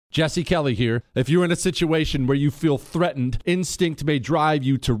Jesse Kelly here. If you're in a situation where you feel threatened, instinct may drive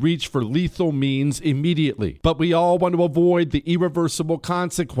you to reach for lethal means immediately. But we all want to avoid the irreversible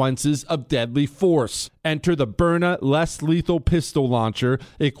consequences of deadly force. Enter the Byrna Less Lethal Pistol Launcher,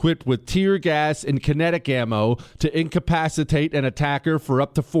 equipped with tear gas and kinetic ammo to incapacitate an attacker for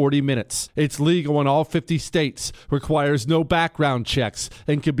up to 40 minutes. It's legal in all 50 states, requires no background checks,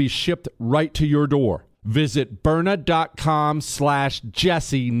 and can be shipped right to your door. Visit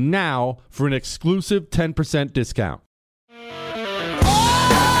Byrna.com/Jesse now for an exclusive 10% discount.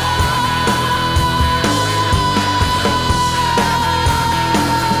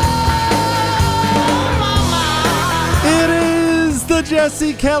 It is the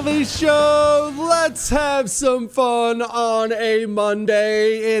Jesse Kelly Show. Let's have some fun on a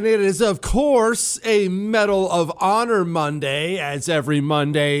Monday. And it is, of course, a Medal of Honor Monday, as every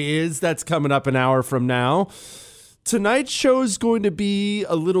Monday is. That's coming up an hour from now. Tonight's show is going to be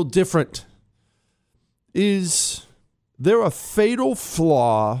a little different. Is there a fatal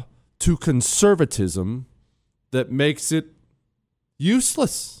flaw to conservatism that makes it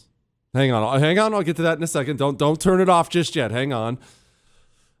useless? Hang on, I'll get to that in a second. Don't turn it off just yet. Hang on.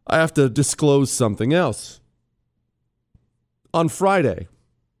 I have to disclose something else. On Friday,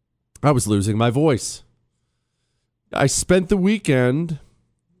 I was losing my voice. I spent the weekend,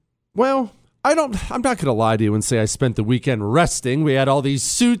 I'm not going to lie to you and say I spent the weekend resting. We had all these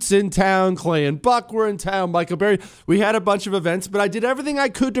suits in town. Clay and Buck were in town. Michael Berry. We had a bunch of events, but I did everything I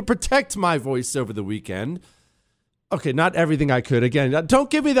could to protect my voice over the weekend. Okay, not everything I could. Again,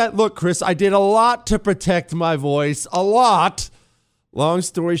 don't give me that look, Chris. I did a lot to protect my voice. A lot. Long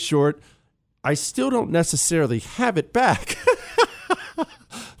story short, I still don't necessarily have it back.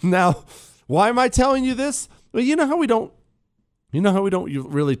 Now, why am I telling you this? Well, you know how we don't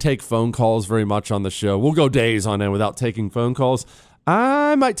really take phone calls very much on the show. We'll go days on end without taking phone calls.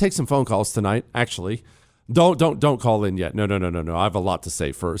 I might take some phone calls tonight, actually. Don't call in yet. No. I have a lot to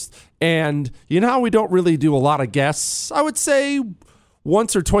say first. And you know how we don't really do a lot of guests? I would say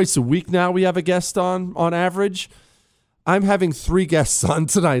once or twice a week now we have a guest on average. I'm having 3 guests on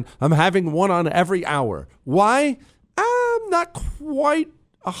tonight. I'm having one on every hour. Why? I'm not quite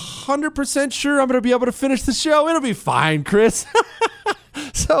 100% sure I'm going to be able to finish the show. It'll be fine, Chris.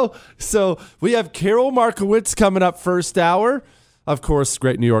 So we have Carol Markowitz coming up first hour. Of course,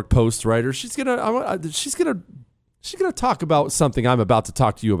 great New York Post writer. She's gonna talk about something I'm about to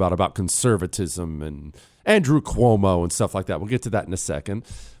talk to you about conservatism and Andrew Cuomo and stuff like that. We'll get to that in a second.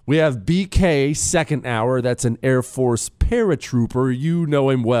 We have BK second hour. That's an Air Force paratrooper. You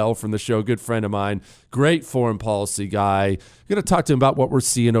know him well from the show. Good friend of mine. Great foreign policy guy. We're going to talk to him about what we're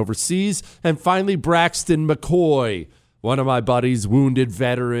seeing overseas. And finally, Braxton McCoy, one of my buddies, wounded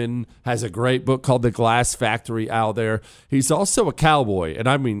veteran, has a great book called The Glass Factory out there. He's also a cowboy, and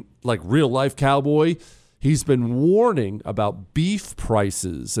I mean like real-life cowboy. He's been warning about beef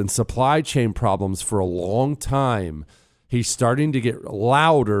prices and supply chain problems for a long time. He's starting to get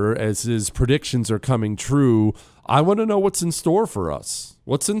louder as his predictions are coming true. I want to know what's in store for us.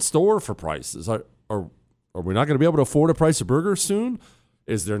 What's in store for prices? Are we not going to be able to afford a price of burger soon?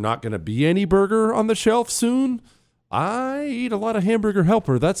 Is there not going to be any burger on the shelf soon? I eat a lot of Hamburger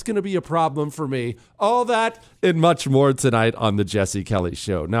Helper. That's going to be a problem for me. All that and much more tonight on the Jesse Kelly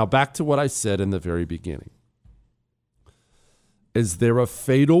Show. Now, back to what I said in the very beginning. Is there a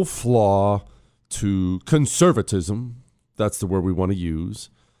fatal flaw to conservatism? That's the word we want to use,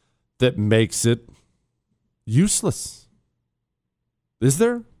 that makes it useless. Is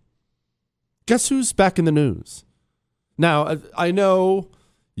there? Guess who's back in the news? Now, I know,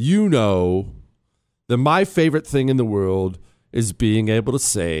 you know, that my favorite thing in the world is being able to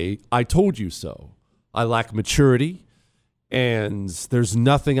say, I told you so. I lack maturity, and there's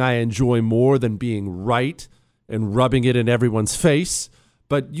nothing I enjoy more than being right and rubbing it in everyone's face.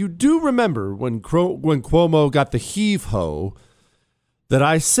 But you do remember when Cuomo got the heave-ho that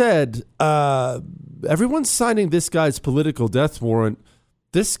I said, everyone's signing this guy's political death warrant.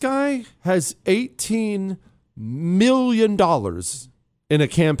 This guy has $18 million in a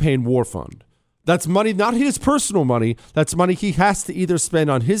campaign war fund. That's money, not his personal money. That's money he has to either spend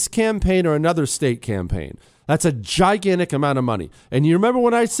on his campaign or another state campaign. That's a gigantic amount of money. And you remember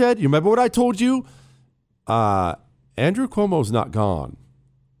what I said? You remember what I told you? Andrew Cuomo's not gone.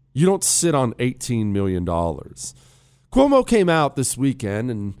 You don't sit on $18 million. Cuomo came out this weekend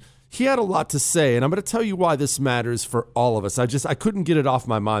and he had a lot to say, and I'm going to tell you why this matters for all of us. I couldn't get it off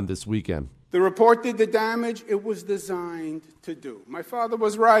my mind this weekend. The report did the damage it was designed to do. My father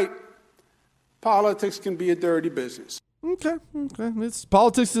was right. Politics can be a dirty business. Okay.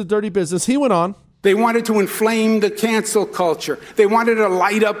 Politics is a dirty business. He went on. They wanted to inflame the cancel culture. They wanted to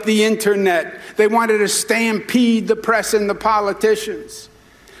light up the internet. They wanted to stampede the press and the politicians.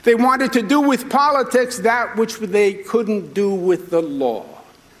 They wanted to do with politics that which they couldn't do with the law.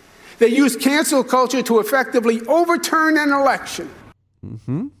 They used cancel culture to effectively overturn an election.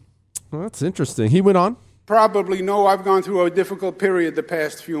 Well, that's interesting. He went on. Probably know I've gone through a difficult period the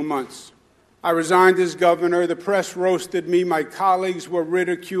past few months. I resigned as governor. The press roasted me. My colleagues were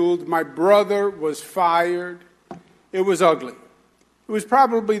ridiculed. My brother was fired. It was ugly. It was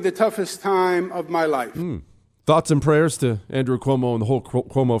probably the toughest time of my life. Thoughts and prayers to Andrew Cuomo and the whole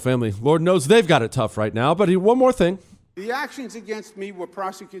Cuomo family. Lord knows they've got it tough right now. But one more thing. The actions against me were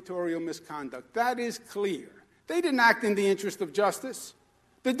prosecutorial misconduct. That is clear. They didn't act in the interest of justice.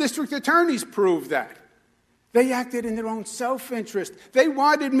 The district attorneys proved that. They acted in their own self-interest. They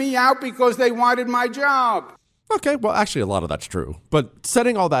wanted me out because they wanted my job. Okay, well, actually, a lot of that's true. But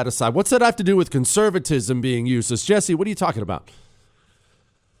setting all that aside, what's that have to do with conservatism being useless? Jesse, what are you talking about?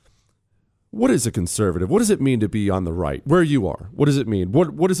 What is a conservative? What does it mean to be on the right? Where you are? What does it mean?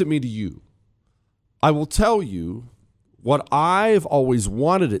 What does it mean to you? I will tell you what I've always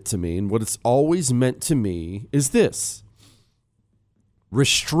wanted it to mean, what it's always meant to me is this.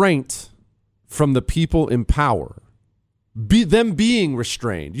 Restraint from the people in power, them being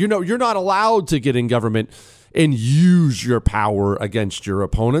restrained. You know, you're not allowed to get in government and use your power against your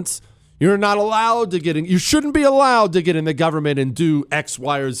opponents. You're not allowed to get in. You shouldn't be allowed to get in the government and do X,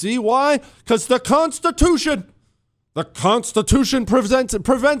 Y, or Z. Why? Because the Constitution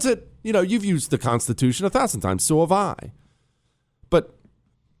prevents it. You know, you've used the Constitution 1,000 times, so have I. But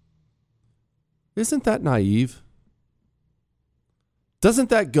isn't that naive? Doesn't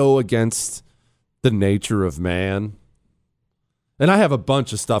that go against the nature of man? And I have a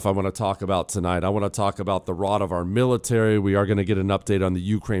bunch of stuff I want to talk about tonight. I want to talk about the rot of our military. We are going to get an update on the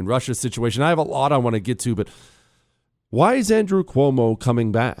Ukraine-Russia situation. I have a lot I want to get to, but why is Andrew Cuomo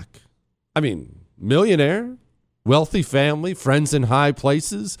coming back? I mean, millionaire, wealthy family, friends in high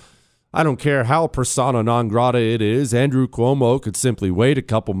places. I don't care how persona non grata it is. Andrew Cuomo could simply wait a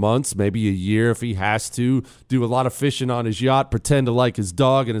couple months, maybe a year if he has to, do a lot of fishing on his yacht, pretend to like his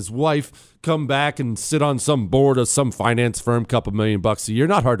dog and his wife, come back and sit on some board of some finance firm, couple $1,000,000 a year.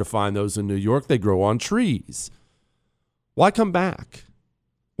 Not hard to find those in New York. They grow on trees. Why come back?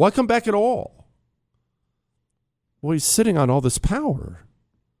 Why come back at all? Well, he's sitting on all this power.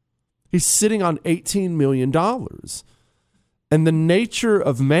 He's sitting on $18 million. And the nature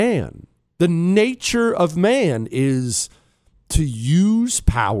of man is to use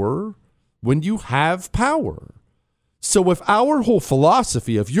power when you have power. So if our whole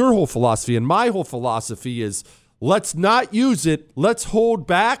philosophy, if your whole philosophy and my whole philosophy is let's not use it, let's hold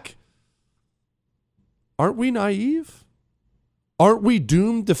back, aren't we naive? Aren't we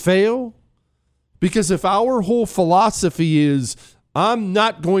doomed to fail? Because if our whole philosophy is I'm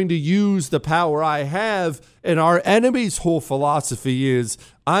not going to use the power I have, and our enemy's whole philosophy is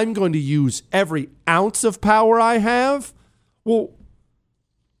I'm going to use every ounce of power I have, well,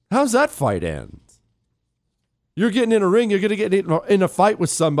 how's that fight end? You're getting in a ring, you're going to get in a fight with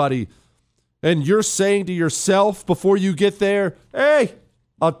somebody, and you're saying to yourself before you get there, hey,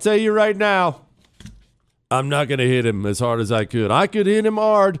 I'll tell you right now, I'm not going to hit him as hard as I could. I could hit him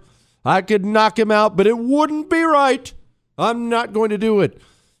hard. I could knock him out, but it wouldn't be right. I'm not going to do it.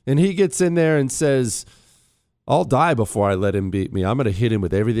 And he gets in there and says, I'll die before I let him beat me. I'm going to hit him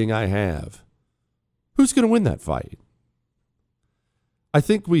with everything I have. Who's going to win that fight? I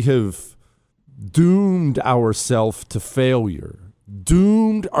think we have doomed ourselves to failure.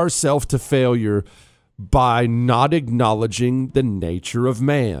 By not acknowledging the nature of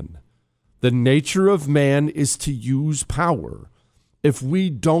man. The nature of man is to use power. If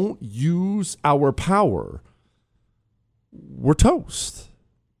we don't use our power, we're toast.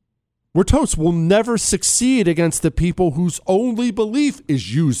 We're toast. We'll never succeed against the people whose only belief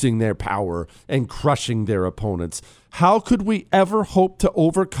is using their power and crushing their opponents. How could we ever hope to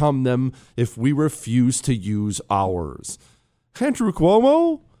overcome them if we refuse to use ours? Andrew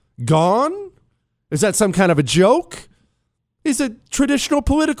Cuomo? Gone? Is that some kind of a joke? He's a traditional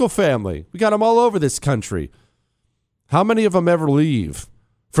political family. We got them all over this country. How many of them ever leave?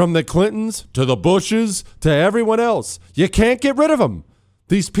 From the Clintons to the Bushes to everyone else. You can't get rid of them.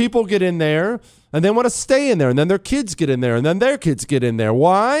 These people get in there and they want to stay in there. And then their kids get in there and then their kids get in there.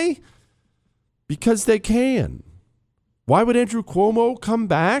 Why? Because they can. Why would Andrew Cuomo come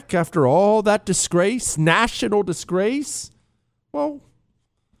back after all that disgrace, national disgrace? Well,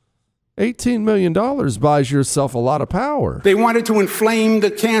 $18 million buys yourself a lot of power. They wanted to inflame the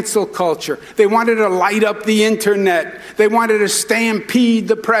cancel culture. They wanted to light up the internet. They wanted to stampede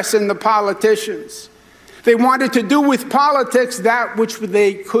the press and the politicians. They wanted to do with politics that which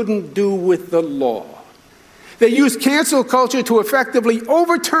they couldn't do with the law. They used cancel culture to effectively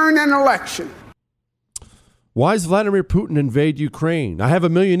overturn an election. Why does Vladimir Putin invade Ukraine? I have a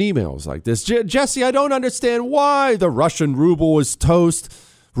million emails like this. Jesse, I don't understand why the Russian ruble is toast.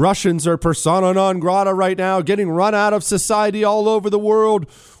 Russians are persona non grata right now, getting run out of society all over the world.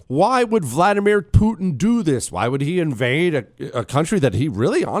 Why would Vladimir Putin do this? Why would he invade a country that he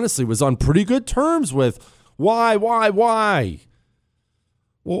really honestly was on pretty good terms with? Why? Well,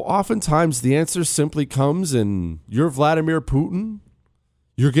 oftentimes the answer simply comes in you're Vladimir Putin.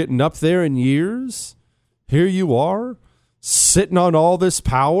 You're getting up there in years. Here you are, sitting on all this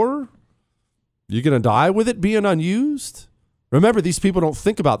power. You're going to die with it being unused? Remember, these people don't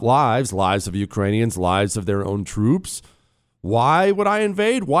think about lives of Ukrainians, lives of their own troops. Why would I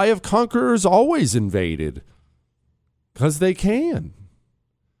invade? Why have conquerors always invaded? Because they can.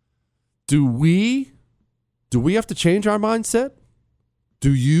 Do we have to change our mindset?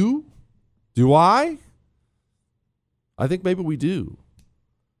 Do you? Do I? I think maybe we do.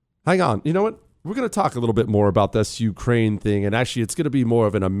 Hang on. You know what? We're going to talk a little bit more about this Ukraine thing, and actually it's going to be more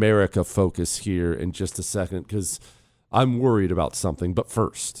of an America focus here in just a second because I'm worried about something. But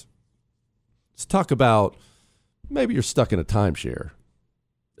first, let's talk about maybe you're stuck in a timeshare.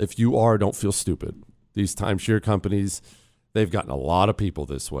 If you are, don't feel stupid. These timeshare companies, they've gotten a lot of people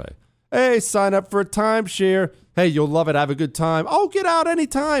this way. Hey, sign up for a timeshare. Hey, you'll love it. Have a good time. Oh, get out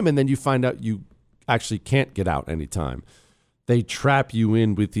anytime. And then you find out you actually can't get out anytime. They trap you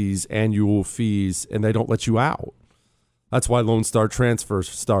in with these annual fees and they don't let you out. That's why Lone Star Transfer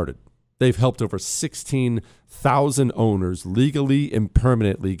started. They've helped over 16,000 owners legally and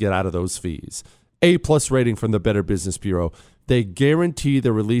permanently get out of those fees. A+ rating from the Better Business Bureau. They guarantee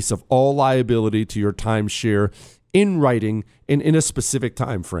the release of all liability to your timeshare in writing and in a specific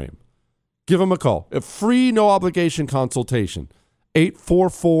time frame. Give them a call. A free, no-obligation consultation.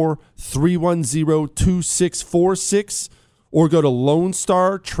 844-310-2646 or go to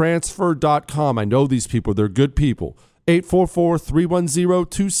LoneStarTransfer.com. I know these people. They're good people.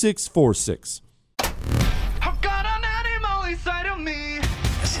 844-310-2646. I've got an animal inside of me.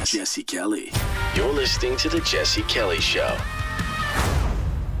 Jesse Kelly. You're listening to The Jesse Kelly Show.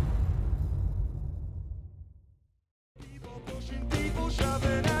 People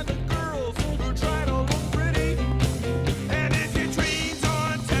shoving at the girls who try to look pretty. And if your train's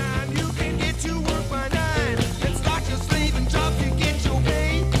on time, you can get to work by 9 and start your slaving job to get your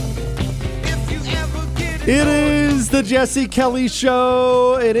pay. If you ever get It is the Jesse Kelly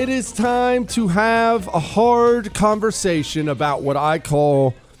Show, and it is time to have a hard conversation about what I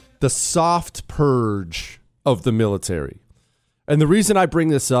call the soft purge of the military. And the reason I bring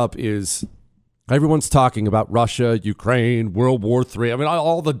this up is everyone's talking about Russia, Ukraine, World War III. I mean,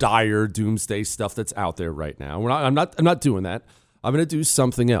 all the dire doomsday stuff that's out there right now. I'm not doing that. I'm going to do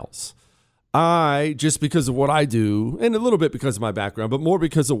something else. Just because of what I do, and a little bit because of my background, but more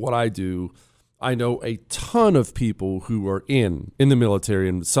because of what I do, I know a ton of people who are in the military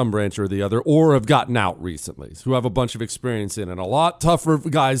in some branch or the other, or have gotten out recently, who have a bunch of experience in, and a lot tougher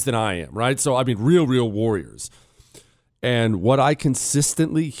guys than I am, right? So, I mean, real warriors. And what I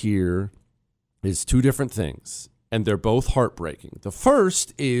consistently hear is two different things, and they're both heartbreaking. The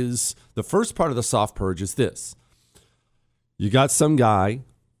first part of the soft purge is this. You got some guy,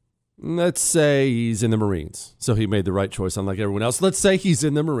 let's say he's in the Marines, so he made the right choice unlike everyone else. Let's say he's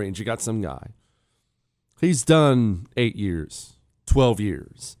in the Marines. You got some guy. He's done 8 years, 12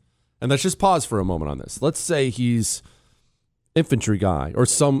 years. And let's just pause for a moment on this. Let's say he's infantry guy or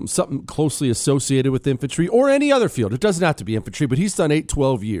something closely associated with infantry or any other field. It doesn't have to be infantry, but he's done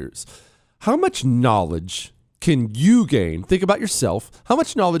 12 years. How much knowledge can you gain? Think about yourself. How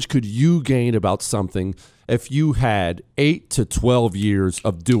much knowledge could you gain about something if you had 8 to 12 years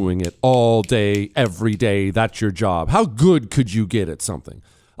of doing it all day, every day? That's your job. How good could you get at something?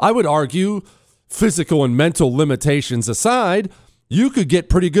 I would argue, physical and mental limitations aside, you could get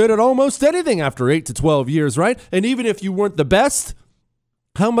pretty good at almost anything after 8 to 12 years, right? And even if you weren't the best,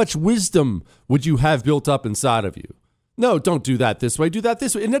 how much wisdom would you have built up inside of you? No, don't do that this way. Do that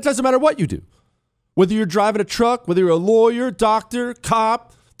this way. And it doesn't matter what you do. Whether you're driving a truck, whether you're a lawyer, doctor,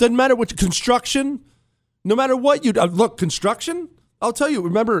 cop, doesn't matter what, construction, no matter what you do. Look, construction, I'll tell you,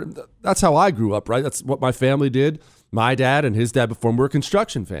 remember, that's how I grew up, right? That's what my family did. My dad and his dad before were a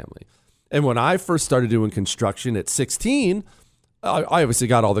construction family. And when I first started doing construction at 16, I obviously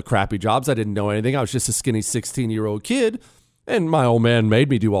got all the crappy jobs. I didn't know anything. I was just a skinny 16-year-old kid. And my old man made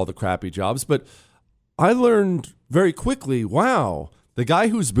me do all the crappy jobs, but I learned very quickly, wow, the guy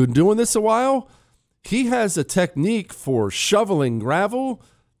who's been doing this a while, he has a technique for shoveling gravel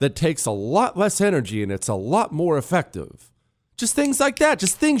that takes a lot less energy and it's a lot more effective. Just things like that,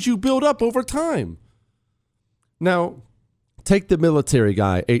 just things you build up over time. Now, take the military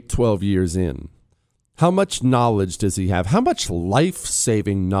guy 12 years in. How much knowledge does he have? How much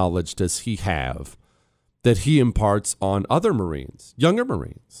life-saving knowledge does he have that he imparts on other Marines, younger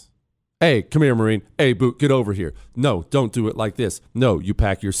Marines? Hey, come here, Marine. Hey, Boot, get over here. No, don't do it like this. No, you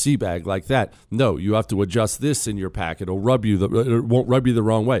pack your sea bag like that. No, you have to adjust this in your pack. It won't rub you the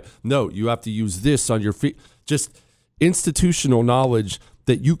wrong way. No, you have to use this on your feet. Just institutional knowledge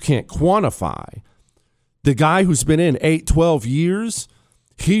that you can't quantify. The guy who's been in 12 years,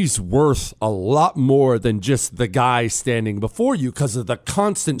 he's worth a lot more than just the guy standing before you because of the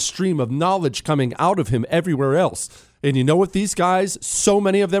constant stream of knowledge coming out of him everywhere else. And you know what these guys, so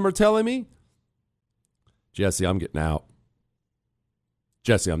many of them are telling me? Jesse, I'm getting out.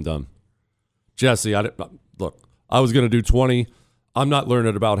 Jesse, I'm done. Jesse, look, I was going to do 20. I'm not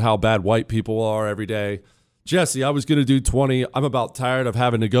learning about how bad white people are every day. Jesse, I was going to do 20. I'm about tired of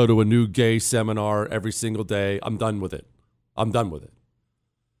having to go to a new gay seminar every single day. I'm done with it. I'm done with it.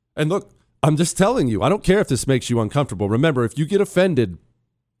 And look, I'm just telling you, I don't care if this makes you uncomfortable. Remember, if you get offended,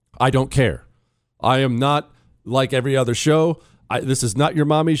 I don't care. I am not like every other show. This is not your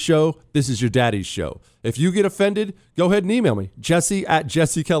mommy's show. This is your daddy's show. If you get offended, go ahead and email me,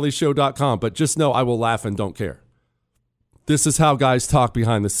 jesse@jessekellyshow.com. But just know I will laugh and don't care. This is how guys talk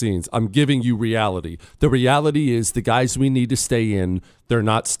behind the scenes. I'm giving you reality. The reality is the guys we need to stay in, they're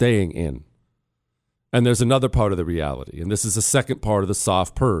not staying in. And there's another part of the reality, and this is the second part of the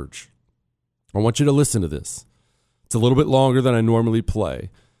soft purge. I want you to listen to this. It's a little bit longer than I normally play.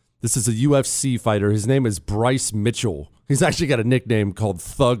 This is a UFC fighter. His name is Bryce Mitchell. He's actually got a nickname called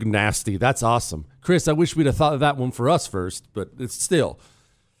Thug Nasty. That's awesome. Chris, I wish we'd have thought of that one for us first, but it's still.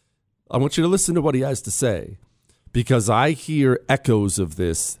 I want you to listen to what he has to say because I hear echoes of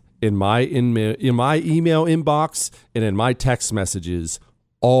this in my email inbox and in my text messages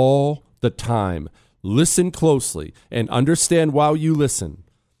all the time. Listen closely and understand while you listen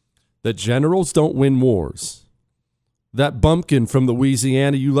that generals don't win wars. That bumpkin from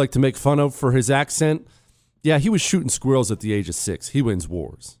Louisiana you like to make fun of for his accent, yeah, he was shooting squirrels at the age of 6. He wins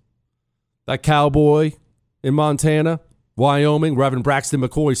wars. That cowboy in Montana, Wyoming, Reverend Braxton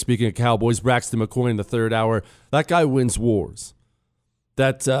McCoy, speaking of cowboys, Braxton McCoy in the third hour, that guy wins wars.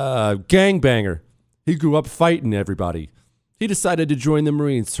 That gangbanger, he grew up fighting everybody. He decided to join the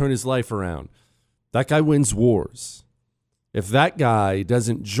Marines, turn his life around. That guy wins wars. If that guy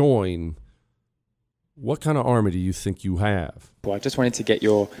doesn't join, what kind of army do you think you have? Well, I just wanted to get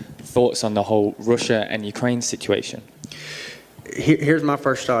your thoughts on the whole Russia and Ukraine situation. Here's my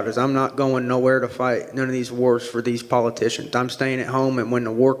first thought is I'm not going nowhere to fight none of these wars for these politicians. I'm staying at home, and when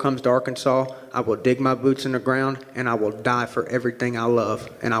the war comes to Arkansas, I will dig my boots in the ground, and I will die for everything I love,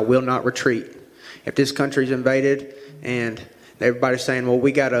 and I will not retreat. If this country's invaded and everybody's saying, well,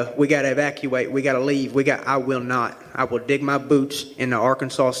 we gotta evacuate, we gotta leave, I will not. I will dig my boots in the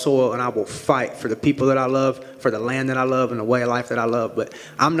Arkansas soil, and I will fight for the people that I love, for the land that I love, and the way of life that I love. But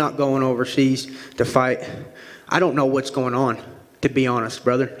I'm not going overseas to fight. I don't know what's going on, to be honest,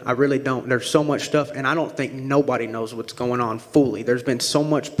 brother. I really don't. There's so much stuff, and I don't think nobody knows what's going on fully. There's been so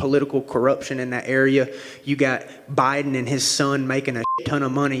much political corruption in that area. You got Biden and his son making a ton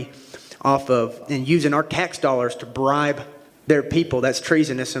of money off of and using our tax dollars to bribe their people. That's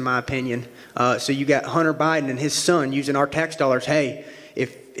treasonous in my opinion. So you got Hunter Biden and his son using our tax dollars. Hey,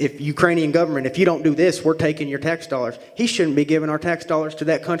 if Ukrainian government, if you don't do this, we're taking your tax dollars. He shouldn't be giving our tax dollars to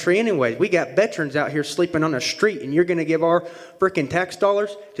that country anyways. We got veterans out here sleeping on the street, and you're going to give our freaking tax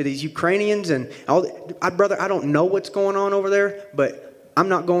dollars to these Ukrainians and all. Brother, I don't know what's going on over there, but I'm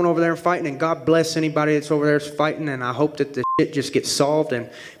not going over there and fighting, and God bless anybody that's over there fighting, and I hope that the shit just gets solved. And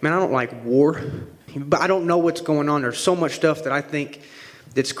man, I don't like war, but I don't know what's going on. There's so much stuff that I think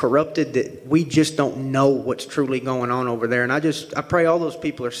that's corrupted that we just don't know what's truly going on over there. And I pray all those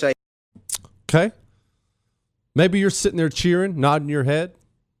people are safe. Okay. Maybe you're sitting there cheering, nodding your head.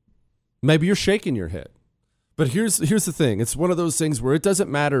 Maybe you're shaking your head. But here's the thing. It's one of those things where it doesn't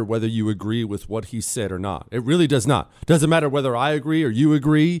matter whether you agree with what he said or not. It really does not. It doesn't matter whether I agree or you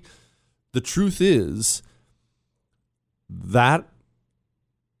agree. The truth is that's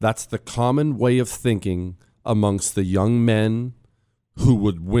the common way of thinking amongst the young men who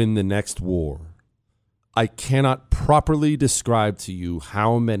would win the next war. I cannot properly describe to you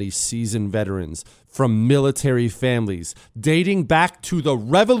how many seasoned veterans from military families dating back to the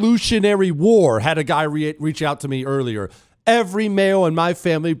Revolutionary War, had a guy reach out to me earlier, Every male in my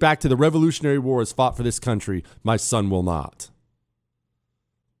family back to the Revolutionary War has fought for this country. My son will not.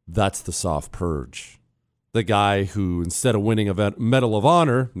 That's the soft purge. The guy who, instead of winning a Medal of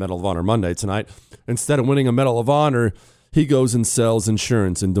Honor Monday tonight, instead of winning a Medal of Honor, he goes and sells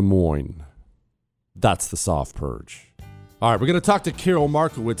insurance in Des Moines. That's the soft purge. All right, we're going to talk to Carol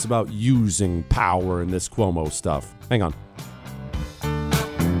Markowitz about using power in this Cuomo stuff. Hang on.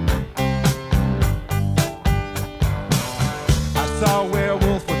 I saw a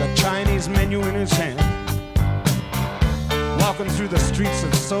werewolf with a Chinese menu in his hand, walking through the streets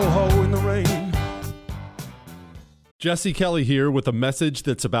of Soho in the rain. Jesse Kelly here with a message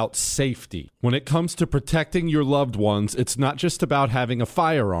that's about safety. When it comes to protecting your loved ones, it's not just about having a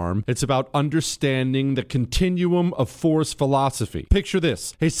firearm. It's about understanding the continuum of force philosophy. Picture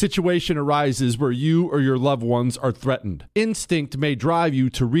this. A situation arises where you or your loved ones are threatened. Instinct may drive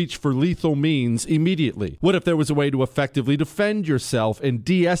you to reach for lethal means immediately. What if there was a way to effectively defend yourself and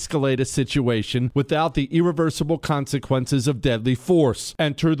de-escalate a situation without the irreversible consequences of deadly force?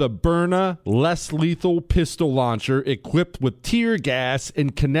 Enter the Byrna less lethal pistol launcher equipped with tear gas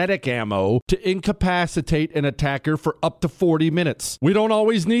and kinetic ammo to incapacitate an attacker for up to 40 minutes. We don't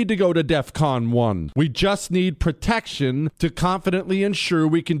always need to go to DEFCON 1. We just need protection to confidently ensure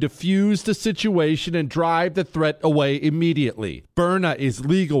we can defuse the situation and drive the threat away immediately. Byrna is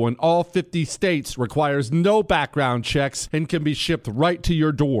legal in all 50 states, requires no background checks, and can be shipped right to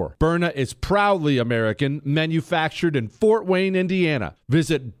your door. Byrna is proudly American, manufactured in Fort Wayne, Indiana.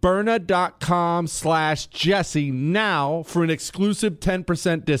 Visit Byrna.com/Jesse now for an exclusive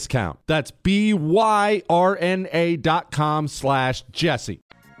 10% discount. That's BYRNA.com/Jesse.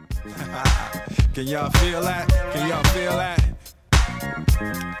 Can y'all feel that? Can y'all feel that?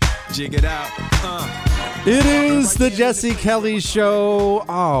 Jig it out. It is the Jesse Kelly Show.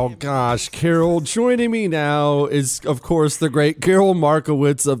 Oh, gosh. Carol, joining me now is, of course, the great Carol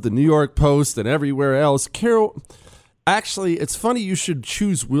Markowitz of the New York Post and everywhere else. Carol, actually, it's funny you should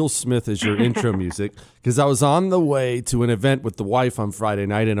choose Will Smith as your intro music, because I was on the way to an event with the wife on Friday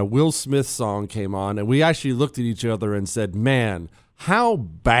night, and a Will Smith song came on, and we actually looked at each other and said, man, how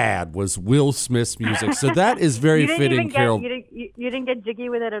bad was Will Smith's music? So that is very fitting, Carol. You didn't get jiggy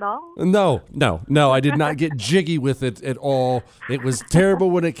with it at all? No, I did not get jiggy with it at all. It was terrible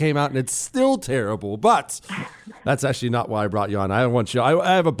when it came out, and it's still terrible. But that's actually not why I brought you on. I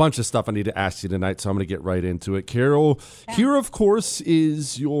have a bunch of stuff I need to ask you tonight, so I'm going to get right into it. Carol, here, of course,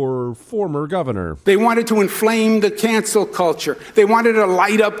 is your former governor. They wanted to inflame the cancel culture. They wanted to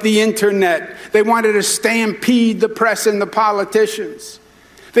light up the internet. They wanted to stampede the press and the politicians.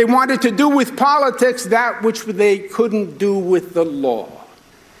 They wanted to do with politics that which they couldn't do with the law.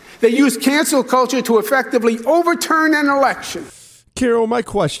 They used cancel culture to effectively overturn an election. Carol, my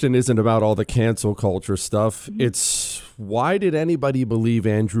question isn't about all the cancel culture stuff. It's why did anybody believe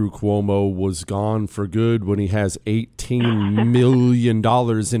Andrew Cuomo was gone for good when he has $18 million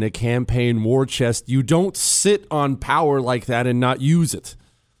in a campaign war chest? You don't sit on power like that and not use it.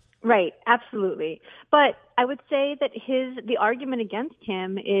 Right, absolutely. But I would say that the argument against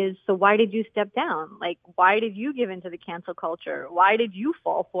him is, so why did you step down? Like, why did you give into the cancel culture? Why did you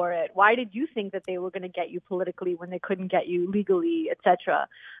fall for it? Why did you think that they were going to get you politically when they couldn't get you legally, etc.?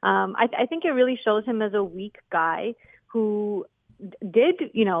 I think it really shows him as a weak guy who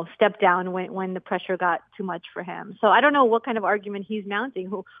did, step down when the pressure got too much for him. So I don't know what kind of argument he's mounting.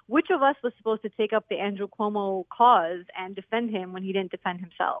 Which of us was supposed to take up the Andrew Cuomo cause and defend him when he didn't defend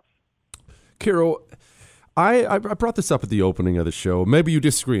himself? Carol, I brought this up at the opening of the show. Maybe you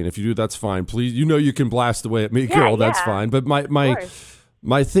disagree, and if you do, that's fine. Please, you can blast away at me, Carol. That's fine. But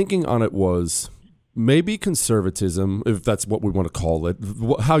my thinking on it was maybe conservatism, if that's what we want to call it.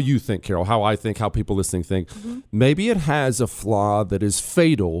 How you think, Carol? How I think? How people listening think? Mm-hmm. Maybe it has a flaw that is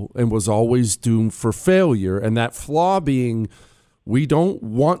fatal and was always doomed for failure, and that flaw being we don't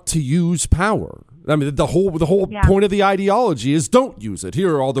want to use power. I mean, the whole point of the ideology is don't use it.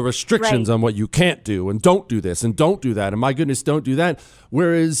 Here are all the restrictions on what you can't do, and don't do this, and don't do that, and my goodness, don't do that.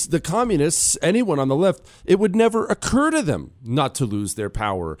 Whereas the communists, anyone on the left, it would never occur to them not to lose their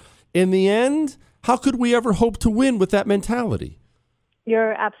power. In the end, how could we ever hope to win with that mentality?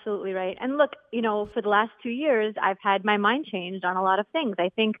 You're absolutely right. And look, for the last 2 years, I've had my mind changed on a lot of things. I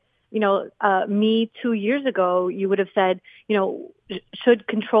think me 2 years ago, you would have said, should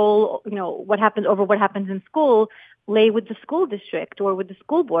control, what happens in school lay with the school district or with the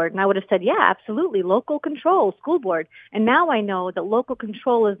school board? And I would have said, yeah, absolutely. Local control, school board. And now I know that local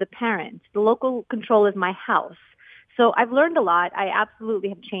control is the parent. The local control is my house. So I've learned a lot. I absolutely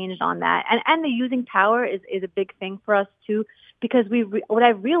have changed on that. And the using power is a big thing for us too. because what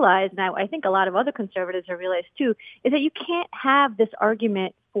I've realized, and I think a lot of other conservatives have realized too, is that you can't have this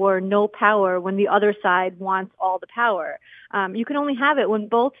argument for no power when the other side wants all the power. You can only have it when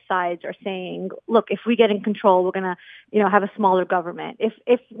both sides are saying, look, if we get in control, we're going to, have a smaller government.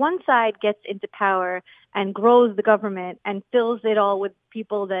 If one side gets into power and grows the government and fills it all with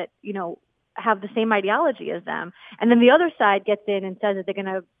people that, have the same ideology as them, and then the other side gets in and says that they're going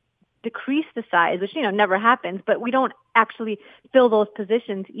to decrease the size, which, never happens, but we don't actually fill those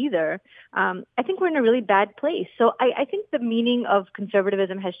positions either. I think we're in a really bad place. So I think the meaning of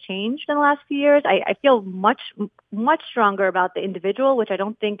conservatism has changed in the last few years. I feel much, much stronger about the individual, which I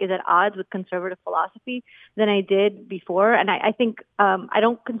don't think is at odds with conservative philosophy, than I did before. And I think I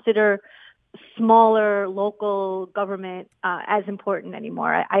don't consider smaller local government as important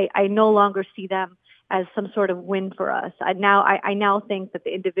anymore. I no longer see them as some sort of win for us. I now think that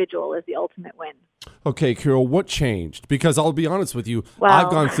the individual is the ultimate win. Okay, Carol, what changed? Because I'll be honest with you, Well-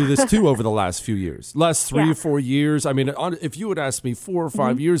 I've gone through this too over the last few years. Last 3 Yeah. or 4 years. I mean, if you had asked me 4 or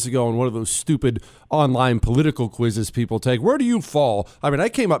 5 Mm-hmm. years ago on one of those stupid online political quizzes people take, where do you fall? I mean, I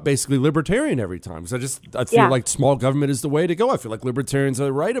came up basically libertarian every time. Because I feel Yeah. like small government is the way to go. I feel like libertarians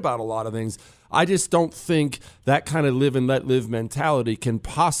are right about a lot of things. I just don't think that kind of live and let live mentality can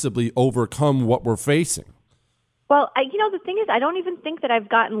possibly overcome what we're facing. Well, the thing is, I don't even think that I've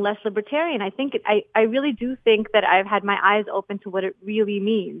gotten less libertarian. I think I really do think that I've had my eyes open to what it really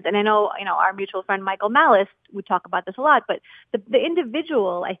means. And I know, our mutual friend Michael Malice would talk about this a lot, but the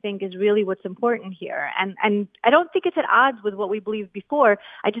individual, I think, is really what's important here. And I don't think it's at odds with what we believed before.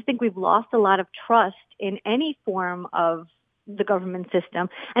 I just think we've lost a lot of trust in any form of the government system.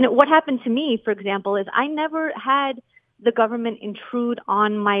 And what happened to me, for example, is I never had the government intrude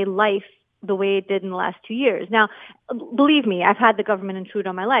on my life the way it did in the last 2 years. Now, believe me, I've had the government intrude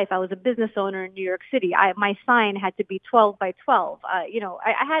on my life. I was a business owner in New York City. My sign had to be 12 by 12. I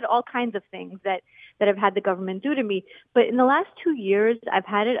had all kinds of things that I've had the government do to me. But in the last 2 years, I've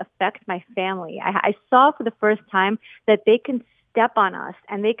had it affect my family. I saw for the first time that they can step on us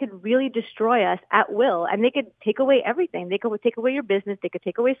and they could really destroy us at will, and they could take away everything. They could take away your business. They could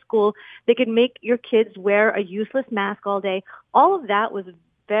take away school. They could make your kids wear a useless mask all day. All of that was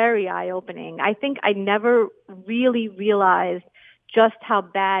very eye-opening. I think I never really realized just how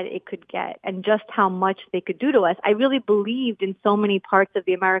bad it could get and just how much they could do to us. I really believed in so many parts of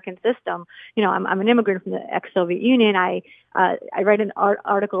the American system. I'm an immigrant from the ex-Soviet Union. I write an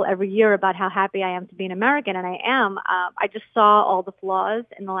article every year about how happy I am to be an American, and I am. I just saw all the flaws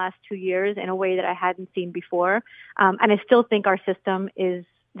in the last 2 years in a way that I hadn't seen before. And I still think our system is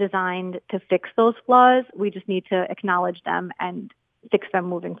designed to fix those flaws. We just need to acknowledge them and fix them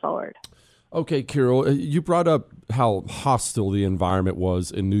moving forward. Okay, Carol, you brought up how hostile the environment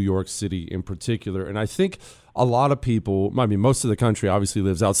was in New York City in particular. And I think a lot of people, I mean, most of the country obviously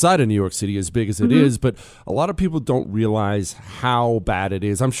lives outside of New York City, as big as it is, but a lot of people don't realize how bad it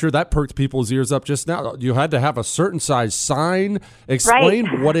is. I'm sure that perked people's ears up just now. You had to have a certain size sign. Explain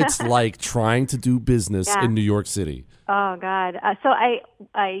Right. what it's like trying to do business Yeah. in New York City. Oh God. So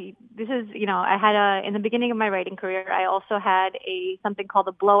this is, I had in the beginning of my writing career, I also had something called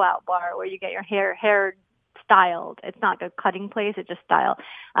a blowout bar where you get your hair styled. It's not a cutting place, it's just style.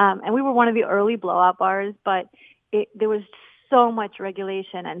 And we were one of the early blowout bars, but there was so much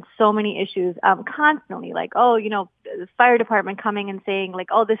regulation and so many issues constantly, like, the fire department coming and saying like,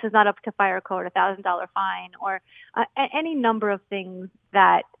 oh, this is not up to fire code, $1,000 fine, or any number of things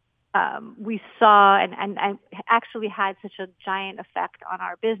that we saw and actually had such a giant effect on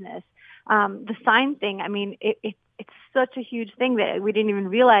our business. The sign thing, I mean, it's such a huge thing that we didn't even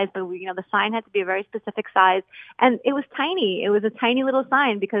realize, but the sign had to be a very specific size, and it was tiny. It was a tiny little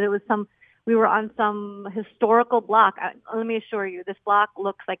sign because we were on some historical block. Let me assure you, this block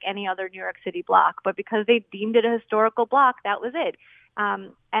looks like any other New York City block, but because they deemed it a historical block, that was it.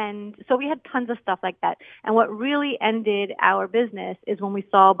 And so we had tons of stuff like that. And what really ended our business is when we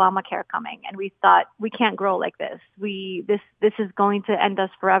saw Obamacare coming, and we thought, we can't grow like this. This is going to end us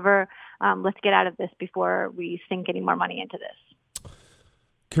forever. Let's get out of this before we sink any more money into this.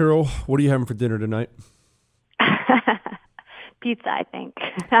 Carol, what are you having for dinner tonight? Pizza, I think.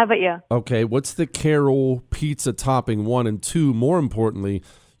 How about you? Okay, what's the Carol pizza topping 1 and 2? More importantly,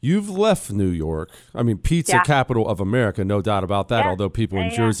 you've left New York. I mean, pizza capital of America, no doubt about that, although people in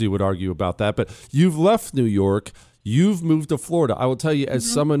Jersey would argue about that. But you've left New York. You've moved to Florida. I will tell you, as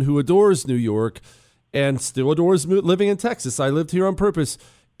someone who adores New York and still adores living in Texas, I lived here on purpose.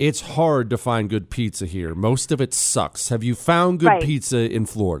 It's hard to find good pizza here. Most of it sucks. Have you found good pizza in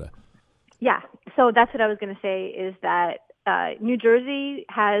Florida? Yeah. So that's what I was going to say, is that New Jersey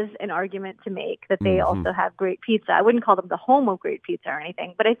has an argument to make that they also have great pizza. I wouldn't call them the home of great pizza or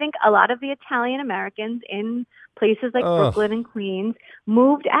anything, but I think a lot of the Italian Americans in places like Brooklyn and Queens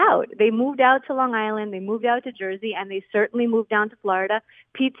moved out. They moved out to Long Island, they moved out to Jersey, and they certainly moved down to Florida.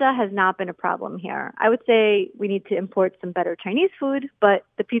 Pizza has not been a problem here. I would say we need to import some better Chinese food, but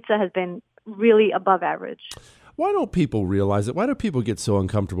the pizza has been really above average. Why don't people realize it? Why do people get so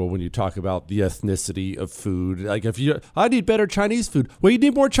uncomfortable when you talk about the ethnicity of food? Like, I need better Chinese food. Well, you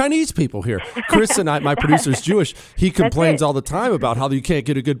need more Chinese people here. Chris and I, my producer's Jewish. He complains all the time about how you can't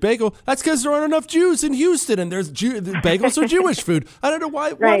get a good bagel. That's because there aren't enough Jews in Houston, and bagels are Jewish food. I don't know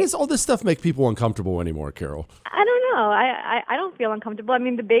why. Right. Why does all this stuff make people uncomfortable anymore, Carol? I don't know. I don't feel uncomfortable. I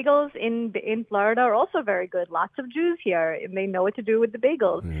mean, the bagels in Florida are also very good. Lots of Jews here, and they know what to do with the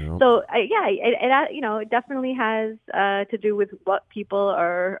bagels. Yeah. So, it definitely has to do with what people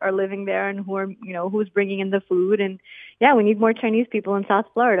are living there and who's bringing in the food. And yeah, we need more Chinese people in South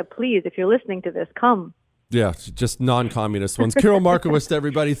Florida. Please, if you're listening to this, come. Yeah, just non-communist ones. Carol Markowitz to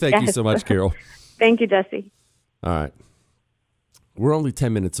everybody. Thank you so much, Carol. Thank you, Jesse. All right. We're only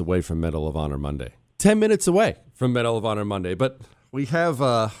 10 minutes away from Medal of Honor Monday. 10 minutes away from Medal of Honor Monday. But we have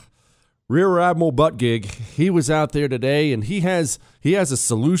Rear Admiral Buttgig. He was out there today, and he has a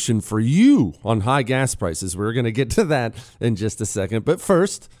solution for you on high gas prices. We're going to get to that in just a second. But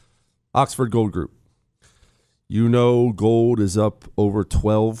first, Oxford Gold Group. You know gold is up over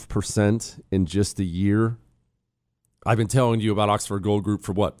 12% in just a year. I've been telling you about Oxford Gold Group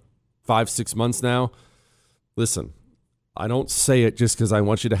for 5-6 months now? Listen, I don't say it just because I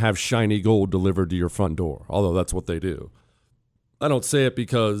want you to have shiny gold delivered to your front door, although that's what they do. I don't say it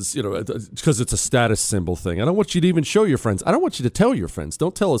because it's a status symbol thing. I don't want you to even show your friends. I don't want you to tell your friends.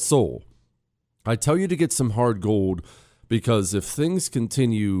 Don't tell a soul. I tell you to get some hard gold because if things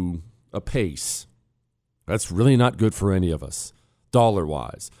continue apace, that's really not good for any of us,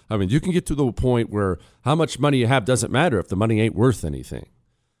 dollar-wise. I mean, you can get to the point where how much money you have doesn't matter if the money ain't worth anything.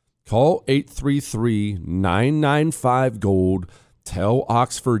 Call 833-995-GOLD. Tell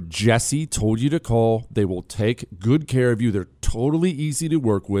Oxford Jesse told you to call. They will take good care of you. They're totally easy to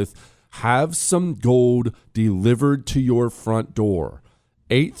work with. Have some gold delivered to your front door.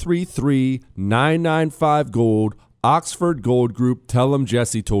 833-995-GOLD. Oxford Gold Group. Tell them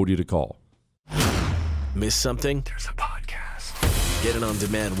Jesse told you to call. Miss something? There's a podcast. Get it on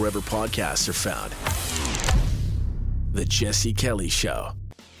demand wherever podcasts are found. The Jesse Kelly Show.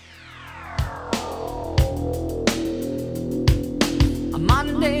 A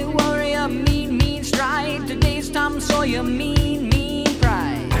Monday warrior, mean stride. Today's Tom Sawyer, mean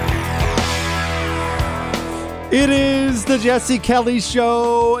pride. It is the Jesse Kelly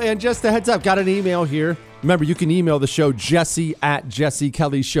Show, and just a heads up, got an email here. Remember, you can email the show,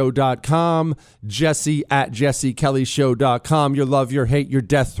 jesse@jessekellyshow.com, jesse@jessekellyshow.com. Your love, your hate, your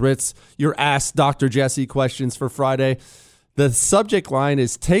death threats, your Ask Dr. Jesse questions for Friday. The subject line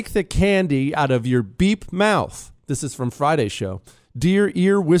is, take the candy out of your beep mouth. This is from Friday's show. Dear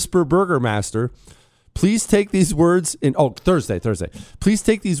Ear Whisper Burger Master, please take these words in, Thursday. Please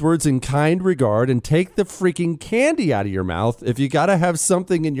take these words in kind regard and take the freaking candy out of your mouth. If you got to have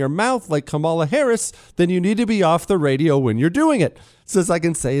something in your mouth like Kamala Harris, then you need to be off the radio when you're doing it. Says I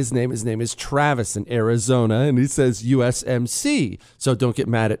can say his name. His name is Travis in Arizona, and he says USMC. So don't get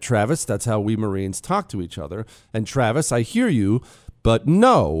mad at Travis. That's how we Marines talk to each other. And Travis, I hear you, but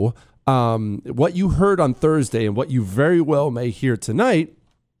no, what you heard on Thursday and what you very well may hear tonight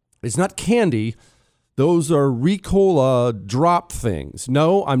is not candy. Those are Ricola drop things.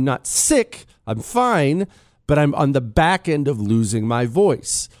 No, I'm not sick. I'm fine, but I'm on the back end of losing my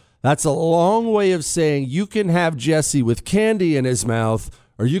voice. That's a long way of saying you can have Jesse with candy in his mouth,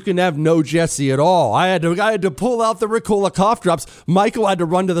 or you can have no Jesse at all. I had to pull out the Ricola cough drops. Michael had to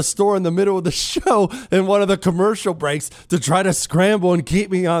run to the store in the middle of the show in one of the commercial breaks to try to scramble and keep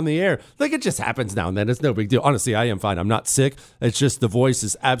me on the air. Like, it just happens now and then. It's no big deal. Honestly, I am fine. I'm not sick. It's just the voice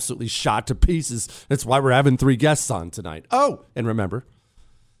is absolutely shot to pieces. That's why we're having 3 guests on tonight. Oh, and remember,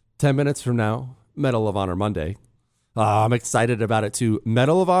 10 minutes from now, Medal of Honor Monday. I'm excited about it too.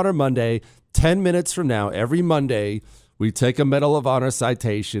 Medal of Honor Monday, 10 minutes from now, every Monday, we take a Medal of Honor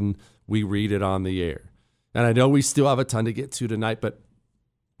citation, we read it on the air. And I know we still have a ton to get to tonight, but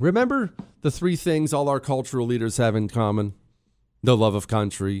remember the 3 things all our cultural leaders have in common? No love of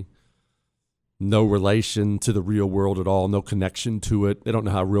country, no relation to the real world at all, no connection to it. They don't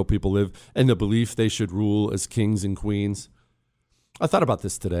know how real people live, and the belief they should rule as kings and queens. I thought about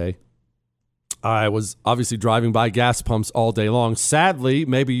this today. I was obviously driving by gas pumps all day long. Sadly,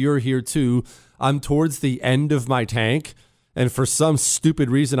 maybe you're here too. I'm towards the end of my tank, And for some stupid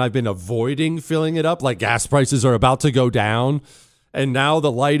reason, I've been avoiding filling it up, like gas prices are about to go down. And now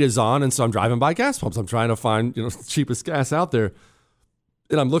the light is on, and so I'm driving by gas pumps. I'm trying to find, the cheapest gas out there.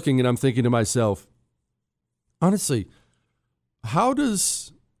 And I'm looking and I'm thinking to myself, honestly, how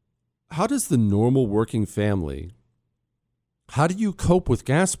does the normal working family, how do you cope with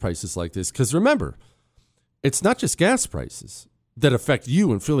gas prices like this? Because remember, it's not just gas prices that affect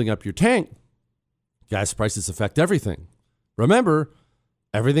you in filling up your tank. Gas prices affect everything. Remember,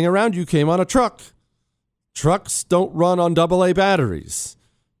 everything around you came on a truck. Trucks don't run on AA batteries.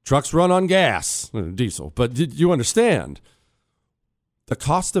 Trucks run on gas, diesel. But you understand, the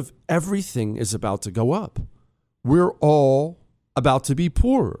cost of everything is about to go up. We're all about to be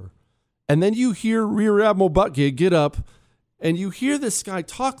poorer. And then you hear Rear Admiral Buttigieg get up and you hear this guy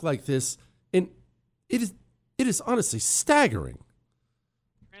talk like this, and it is honestly staggering.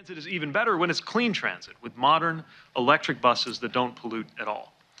 Transit is even better when it's clean transit with modern electric buses that don't pollute at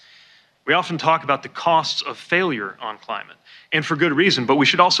all. We often talk about the costs of failure on climate, and for good reason, but we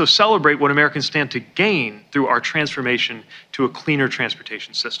should also celebrate what Americans stand to gain through our transformation to a cleaner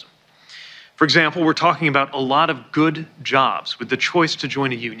transportation system. For example, we're talking about a lot of good jobs with the choice to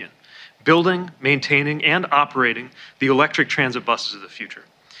join a union, building, maintaining, and operating the electric transit buses of the future.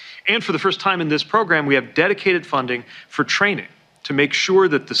 And for the first time in this program, we have dedicated funding for training to make sure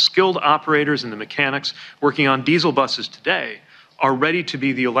that the skilled operators and the mechanics working on diesel buses today are ready to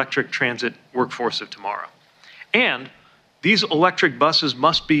be the electric transit workforce of tomorrow. And these electric buses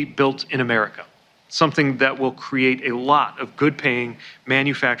must be built in America, something that will create a lot of good-paying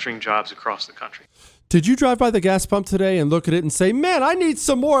manufacturing jobs across the country. Did you drive by the gas pump today and look at it and say, man, I need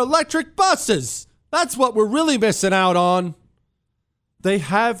some more electric buses? That's what we're really missing out on. They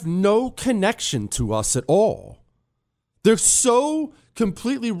have no connection to us at all. They're so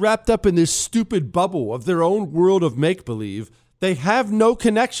completely wrapped up in this stupid bubble of their own world of make-believe. They have no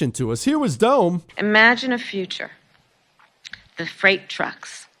connection to us. Here was Dome. Imagine a future. The freight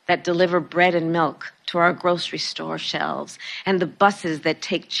trucks that deliver bread and milk to our grocery store shelves, and the buses that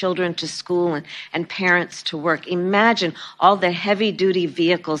take children to school and parents to work. Imagine all the heavy-duty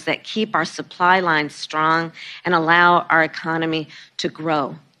vehicles that keep our supply lines strong and allow our economy to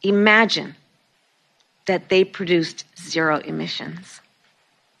grow. Imagine that they produced zero emissions.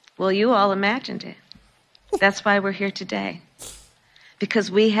 Well, you all imagined it. That's why we're here today. Because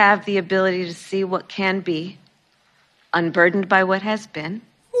we have the ability to see what can be, unburdened by what has been,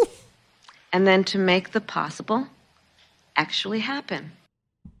 and then to make the possible actually happen.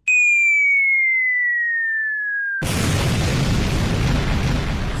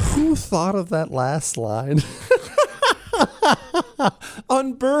 Who thought of that last line?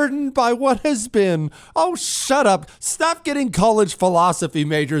 Unburdened by what has been. Oh, shut up. Stop getting college philosophy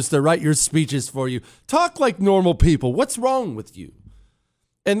majors to write your speeches for you. Talk like normal people. What's wrong with you?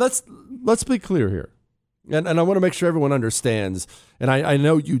 And let's be clear here. And I want to make sure everyone understands, and I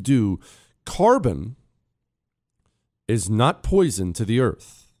know you do. Carbon is not poison to the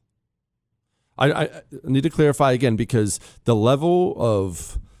earth. I need to clarify again because the level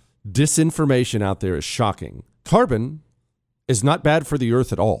of disinformation out there is shocking. Carbon is not bad for the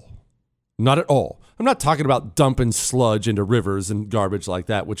earth at all. Not at all. I'm not talking about dumping sludge into rivers and garbage like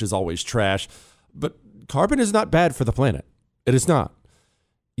that, which is always trash. But carbon is not bad for the planet. It is not.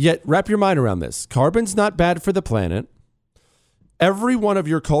 Yet, wrap your mind around this. Carbon's not bad for the planet. Every one of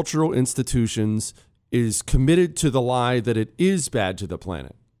your cultural institutions is committed to the lie that it is bad to the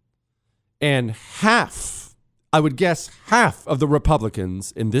planet. And I would guess half of the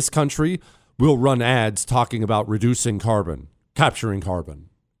Republicans in this country will run ads talking about reducing carbon, capturing carbon.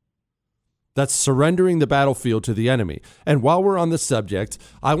 That's surrendering the battlefield to the enemy. And while we're on the subject,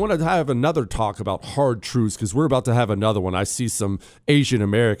 I want to have another talk about hard truths because we're about to have another one. I see some Asian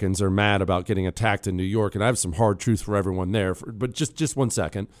Americans are mad about getting attacked in New York, and I have some hard truth for everyone there. But just 1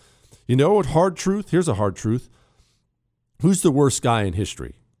 second. You know what hard truth? Here's a hard truth. Who's the worst guy in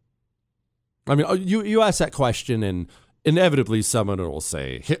history? I mean, you ask that question, and inevitably someone will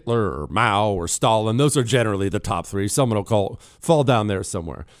say Hitler or Mao or Stalin. Those are generally the top three. Someone will fall down there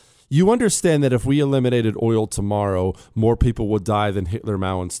somewhere. You understand that if we eliminated oil tomorrow, more people would die than Hitler,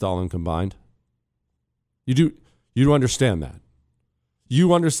 Mao, and Stalin combined? You do understand that.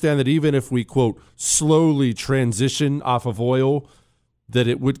 You understand that even if we, quote, slowly transition off of oil, that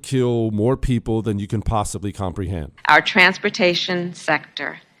it would kill more people than you can possibly comprehend. Our transportation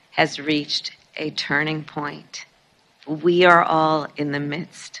sector has reached a turning point. We are all in the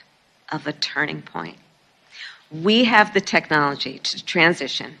midst of a turning point. We have the technology to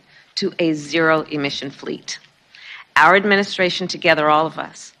transition to a zero-emission fleet. Our administration, together, all of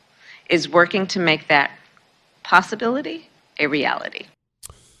us, is working to make that possibility a reality.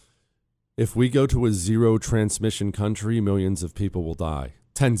 If we go to a zero transmission country, millions of people will die.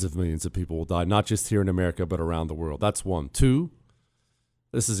 Tens of millions of people will die, not just here in America, but around the world. That's one. Two,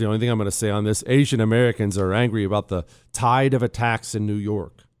 this is the only thing I'm going to say on this. Asian Americans are angry about the tide of attacks in New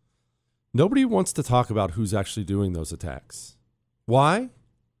York. Nobody wants to talk about who's actually doing those attacks. Why?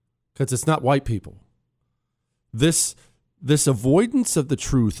 Because it's not white people. This avoidance of the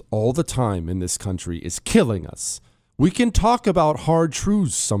truth all the time in this country is killing us. We can talk about hard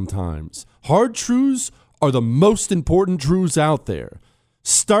truths sometimes. Hard truths are the most important truths out there.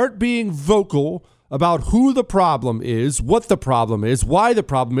 Start being vocal about who the problem is, what the problem is, why the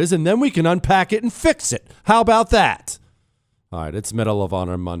problem is, and then we can unpack it and fix it. How about that? All right, it's Medal of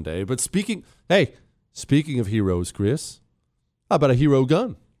Honor Monday. But speaking of heroes, Chris, how about a hero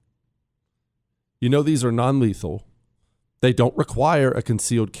gun? You know these are non-lethal. They don't require a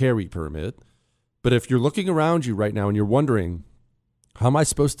concealed carry permit. But if you're looking around you right now and you're wondering, how am I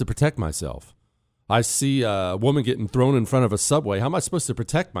supposed to protect myself? I see a woman getting thrown in front of a subway. How am I supposed to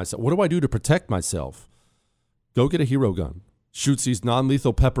protect myself? What do I do to protect myself? Go get a hero gun. Shoots these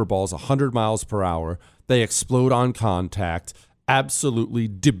non-lethal pepper balls 100 miles per hour. They explode on contact, absolutely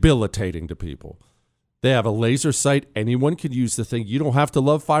debilitating to people. They have a laser sight. Anyone can use the thing. You don't have to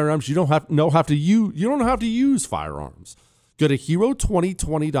love firearms. You don't have to know how to use firearms. Go to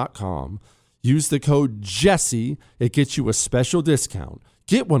hero2020.com. Use the code Jesse. It gets you a special discount.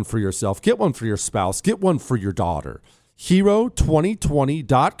 Get one for yourself. Get one for your spouse. Get one for your daughter.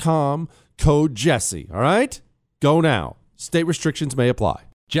 Hero2020.com. Code Jesse. All right? Go now. State restrictions may apply.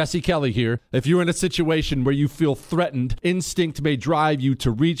 Jesse Kelly here. If you're in a situation where you feel threatened, instinct may drive you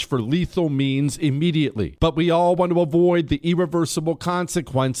to reach for lethal means immediately. But we all want to avoid the irreversible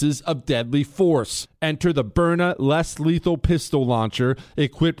consequences of deadly force. Enter the Byrna less lethal pistol launcher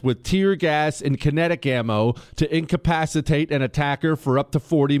equipped with tear gas and kinetic ammo to incapacitate an attacker for up to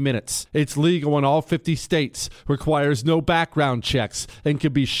 40 minutes. It's legal in all 50 states, requires no background checks, and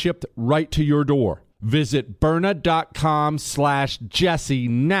can be shipped right to your door. Visit Byrna.com/Jesse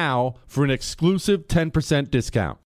now for an exclusive 10% discount.